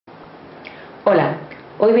Hola,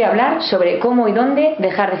 hoy voy a hablar sobre cómo y dónde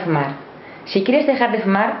dejar de fumar. Si quieres dejar de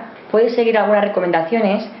fumar, puedes seguir algunas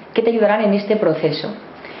recomendaciones que te ayudarán en este proceso.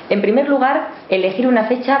 En primer lugar, elegir una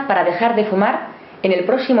fecha para dejar de fumar en el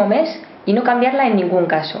próximo mes y no cambiarla en ningún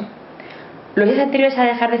caso. Los días anteriores a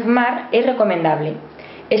dejar de fumar es recomendable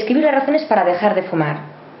escribir las razones para dejar de fumar,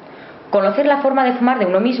 conocer la forma de fumar de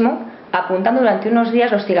uno mismo, apuntando durante unos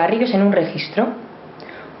días los cigarrillos en un registro,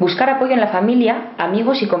 buscar apoyo en la familia,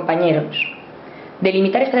 amigos y compañeros,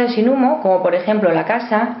 delimitar espacios sin humo, como por ejemplo la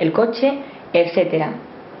casa, el coche, etc.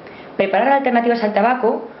 Preparar alternativas al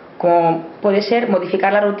tabaco, como puede ser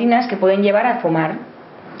modificar las rutinas que pueden llevar a fumar.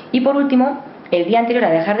 Y por último, el día anterior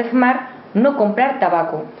a dejar de fumar, no comprar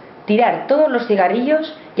tabaco, tirar todos los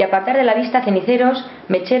cigarrillos y apartar de la vista ceniceros,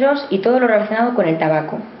 mecheros y todo lo relacionado con el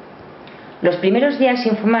tabaco. Los primeros días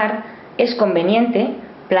sin fumar es conveniente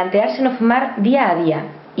plantearse no fumar día a día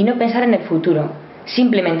y no pensar en el futuro,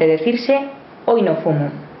 simplemente decirse hoy no fumo.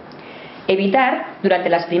 Evitar durante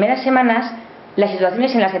las primeras semanas las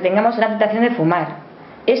situaciones en las que tengamos la tentación de fumar.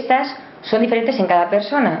 Estas son diferentes en cada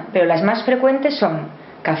persona, pero las más frecuentes son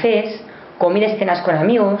cafés, comidas y cenas con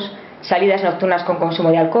amigos, salidas nocturnas con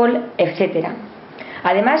consumo de alcohol, etc.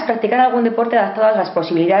 Además, practicar algún deporte adaptado a las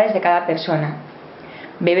posibilidades de cada persona.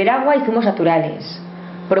 Beber agua y zumos naturales.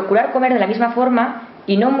 Procurar comer de la misma forma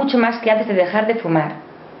y no mucho más que antes de dejar de fumar.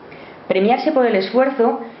 Premiarse por el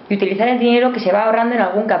esfuerzo y utilizar el dinero que se va ahorrando en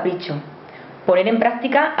algún capricho. Poner en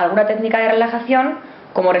práctica alguna técnica de relajación,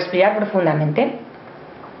 como respirar profundamente.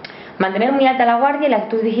 Mantener muy alta la guardia y la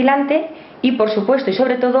actitud vigilante y, por supuesto y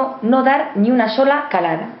sobre todo, no dar ni una sola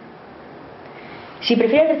calada. Si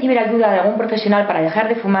prefieres recibir ayuda de algún profesional para dejar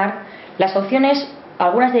de fumar, las opciones,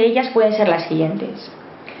 algunas de ellas pueden ser las siguientes.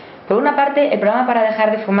 Por una parte, el programa para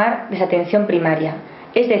dejar de fumar es atención primaria,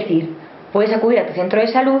 es decir, puedes acudir a tu centro de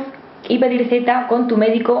salud y pedir cita con tu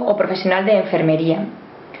médico o profesional de enfermería.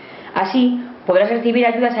 Así, podrás recibir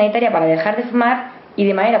ayuda sanitaria para dejar de fumar y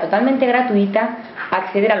de manera totalmente gratuita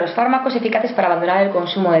acceder a los fármacos eficaces para abandonar el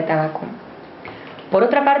consumo de tabaco. Por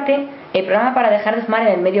otra parte, el programa para dejar de fumar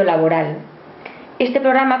en el medio laboral. Este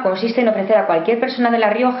programa consiste en ofrecer a cualquier persona de La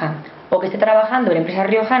Rioja o que esté trabajando en empresas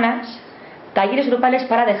riojanas talleres grupales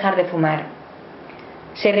para dejar de fumar.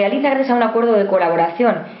 Se realiza gracias a un acuerdo de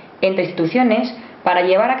colaboración entre instituciones para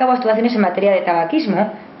llevar a cabo actuaciones en materia de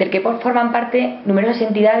tabaquismo, del que forman parte numerosas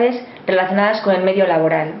entidades relacionadas con el medio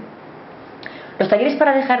laboral. Los talleres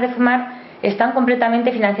para dejar de fumar están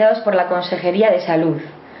completamente financiados por la Consejería de Salud,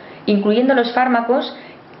 incluyendo los fármacos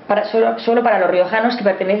solo para los riojanos que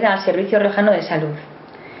pertenecen al Servicio Riojano de Salud.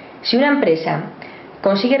 Si una empresa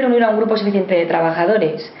consigue reunir a un grupo suficiente de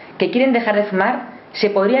trabajadores que quieren dejar de fumar, se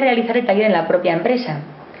podría realizar el taller en la propia empresa.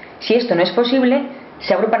 Si esto no es posible,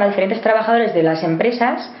 se agrupan a diferentes trabajadores de las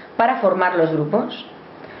empresas para formar los grupos.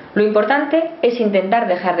 Lo importante es intentar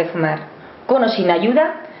dejar de fumar. Con o sin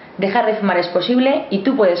ayuda, dejar de fumar es posible y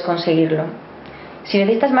tú puedes conseguirlo. Si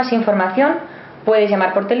necesitas más información, puedes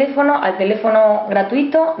llamar por teléfono al teléfono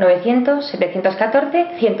gratuito 900 714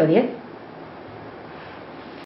 110.